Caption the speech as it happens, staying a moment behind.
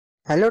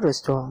Hello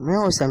दोस्तों, मैं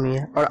हूं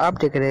समीर और आप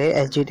देख रहे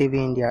हैं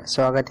SjaTvIndia।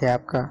 स्वागत है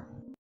आपका।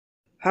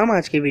 हम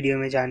आज के वीडियो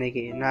में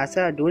जानेंगे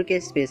नासा दूर के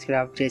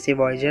स्पेसक्राफ्ट जैसे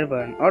Voyager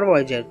 1 और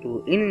Voyager 2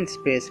 इन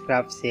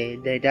स्पेसक्राफ्ट से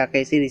डेटा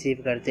कैसे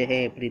रिसीव करते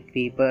हैं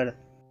पृथ्वी पर।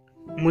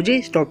 मुझे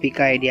इस टॉपिक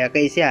का आइडिया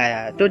कैसे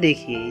आया तो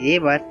देखिए, ये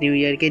बात न्यू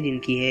ईयर के दिन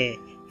की है,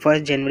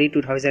 1 जनवरी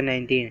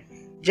 2019,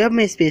 जब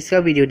मैं स्पेस का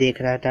वीडियो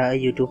देख रहा था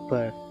यूट्यूब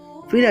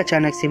पर। फिर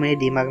अचानक से मेरे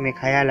दिमाग में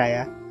ख्याल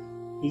आया,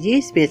 ये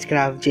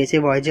स्पेसक्राफ्ट जैसे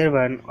Voyager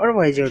 1 और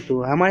Voyager 2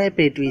 हमारे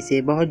पृथ्वी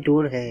से बहुत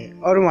दूर है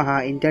और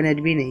वहाँ इंटरनेट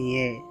भी नहीं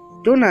है,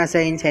 तो नासा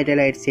इन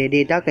सैटेलाइट से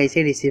डेटा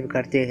कैसे रिसीव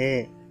करते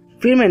हैं।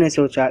 फिर मैंने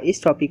सोचा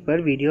इस टॉपिक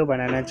पर वीडियो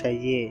बनाना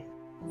चाहिए।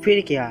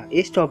 फिर क्या,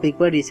 इस टॉपिक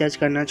पर रिसर्च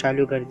करना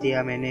चालू कर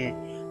दिया मैंने।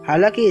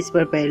 हालांकि इस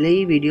पर पहले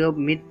ही वीडियो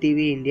मिड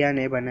टीवी इंडिया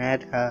ने बनाया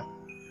था,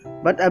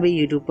 बट अभी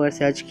यूट्यूब पर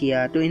सर्च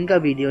किया तो इनका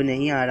वीडियो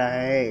नहीं आ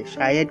रहा है,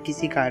 शायद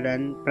किसी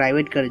कारण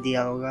प्राइवेट कर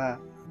दिया होगा।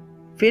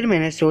 फिर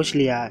मैंने सोच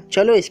लिया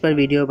चलो इस पर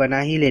वीडियो बना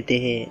ही लेते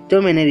हैं,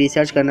 तो मैंने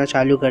रिसर्च करना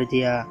चालू कर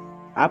दिया।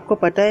 आपको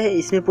पता है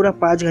इसमें पूरा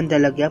 5 घंटा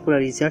लग गया पूरा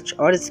रिसर्च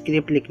और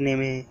स्क्रिप्ट लिखने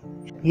में।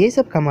 ये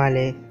सब कमाल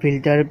है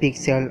फिल्टर,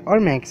 पिक्सल और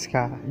मैक्स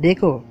का।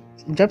 देखो,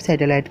 जब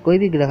सैटेलाइट कोई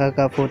भी ग्रह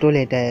का फोटो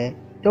लेता है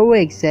तो वो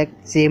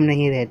एग्जैक्ट सेम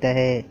नहीं रहता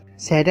है।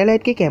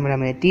 सैटेलाइट के कैमरा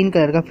में 3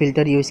 कलर का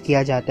फिल्टर यूज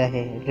किया जाता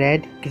है,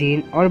 रेड,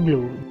 ग्रीन और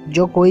ब्लू,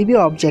 जो कोई भी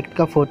ऑब्जेक्ट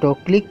का फोटो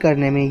क्लिक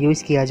करने में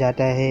यूज किया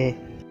जाता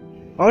है।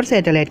 और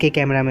सैटेलाइट के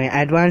कैमरा में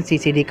advance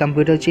CCD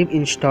computer chip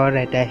install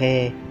रहता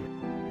है,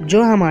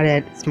 जो हमारे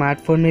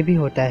स्मार्टफोन में भी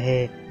होता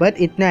है, बट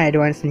इतना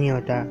एडवांस नहीं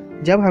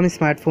होता। जब हम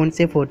स्मार्टफोन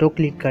से फ़ोटो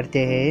क्लिक करते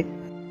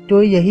हैं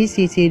तो यही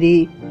CCD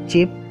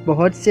चिप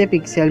बहुत से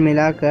पिक्सल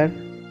मिलाकर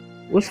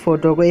उस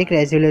फोटो को एक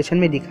रेजोल्यूशन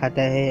में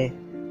दिखाता है।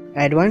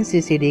 एडवांस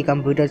CCD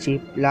कंप्यूटर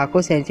चिप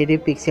लाखों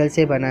सेंसिटिव पिक्सल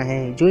से बना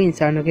है, जो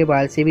इंसानों के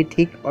बाल से भी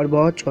थिक और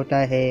बहुत छोटा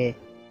है।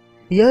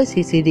 यह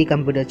CCD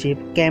कंप्यूटर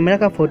चिप कैमरा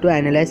का फ़ोटो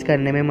एनालाइज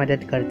करने में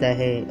मदद करता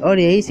है और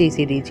यही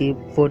CCD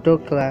चिप फ़ोटो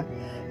का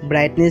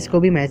ब्राइटनेस को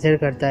भी मेजर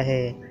करता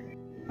है।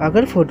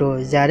 अगर फ़ोटो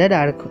ज़्यादा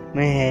डार्क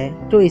में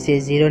है तो इसे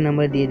 0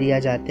 नंबर दे दिया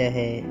जाता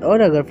है,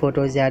 और अगर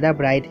फ़ोटो ज़्यादा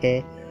ब्राइट है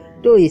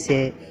तो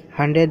इसे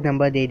 100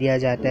 नंबर दे दिया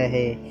जाता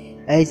है।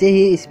 ऐसे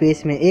ही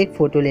स्पेस में एक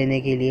फ़ोटो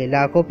लेने के लिए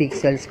लाखों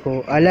पिक्सल्स को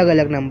अलग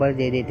अलग नंबर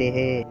दे देते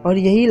हैं, और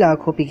यही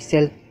लाखों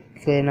पिक्सल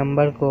के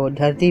नंबर को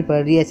धरती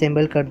पर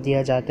रीअसेंबल कर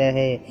दिया जाता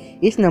है।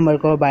 इस नंबर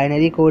को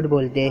बाइनरी कोड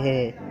बोलते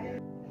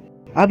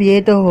हैं। अब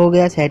ये तो हो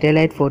गया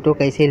सैटेलाइट फ़ोटो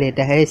कैसे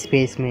लेता है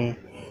स्पेस में।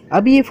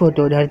 अब ये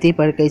फ़ोटो धरती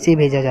पर कैसे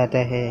भेजा जाता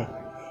है।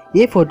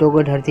 ये फ़ोटो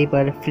को धरती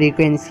पर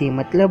फ्रीक्वेंसी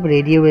मतलब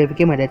रेडियो वेव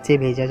की मदद से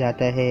भेजा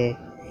जाता है।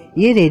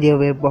 ये रेडियो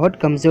वेव बहुत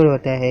कमज़ोर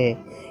होता है,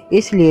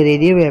 इसलिए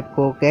रेडियो वेव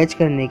को कैच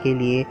करने के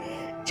लिए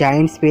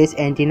जायंट स्पेस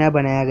एंटीना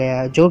बनाया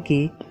गया, जो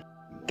कि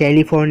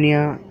कैलिफोर्निया,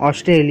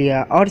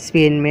 ऑस्ट्रेलिया और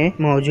स्पेन में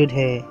मौजूद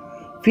है।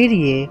 फिर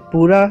ये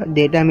पूरा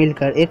डेटा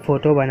मिलकर एक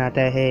फ़ोटो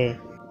बनाता है।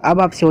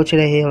 अब आप सोच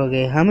रहे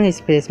होंगे हमें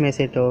स्पेस में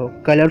से तो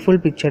कलरफुल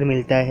पिक्चर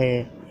मिलता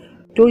है,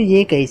 तो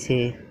ये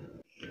कैसे।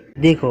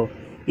 देखो,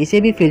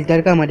 इसे भी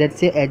फिल्टर का मदद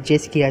से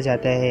एडजस्ट किया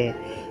जाता है,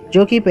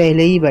 जो कि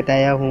पहले ही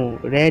बताया हूँ,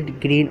 रेड,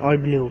 ग्रीन और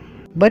ब्लू।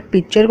 बट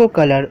पिक्चर को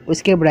कलर,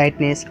 उसके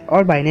ब्राइटनेस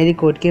और बाइनरी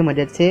कोड की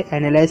मदद से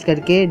एनालाइज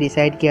करके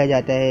डिसाइड किया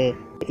जाता है।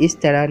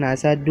 इस तरह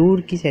नासा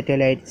दूर की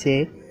सैटेलाइट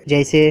से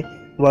जैसे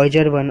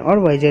Voyager 1 और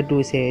Voyager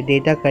 2 से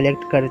डेटा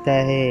कलेक्ट करता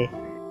है।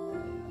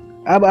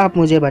 अब आप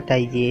मुझे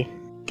बताइए,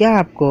 क्या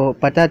आपको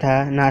पता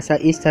था नासा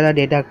इस तरह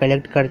डेटा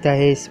कलेक्ट करता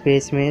है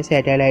स्पेस में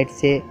सैटेलाइट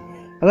से?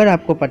 अगर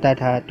आपको पता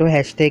था तो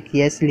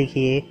 #yes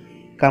लिखिए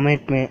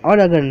कमेंट में, और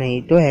अगर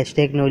नहीं तो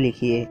 #no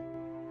लिखिए।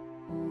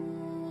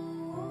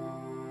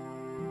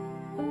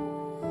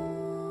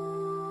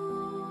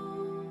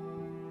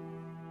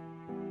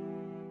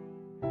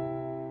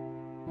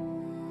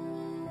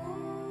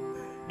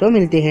 तो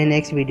मिलते हैं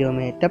नेक्स्ट वीडियो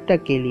में, तब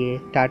तक के लिए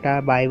Tata,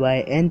 bye bye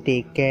and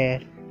take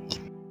care.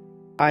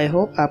 I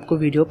hope आपको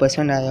वीडियो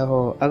पसंद आया हो।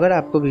 अगर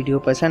आपको वीडियो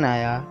पसंद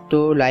आया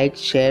तो लाइक,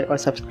 शेयर और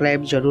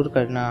सब्सक्राइब ज़रूर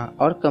करना,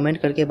 और कमेंट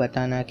करके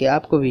बताना कि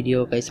आपको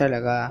वीडियो कैसा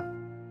लगा।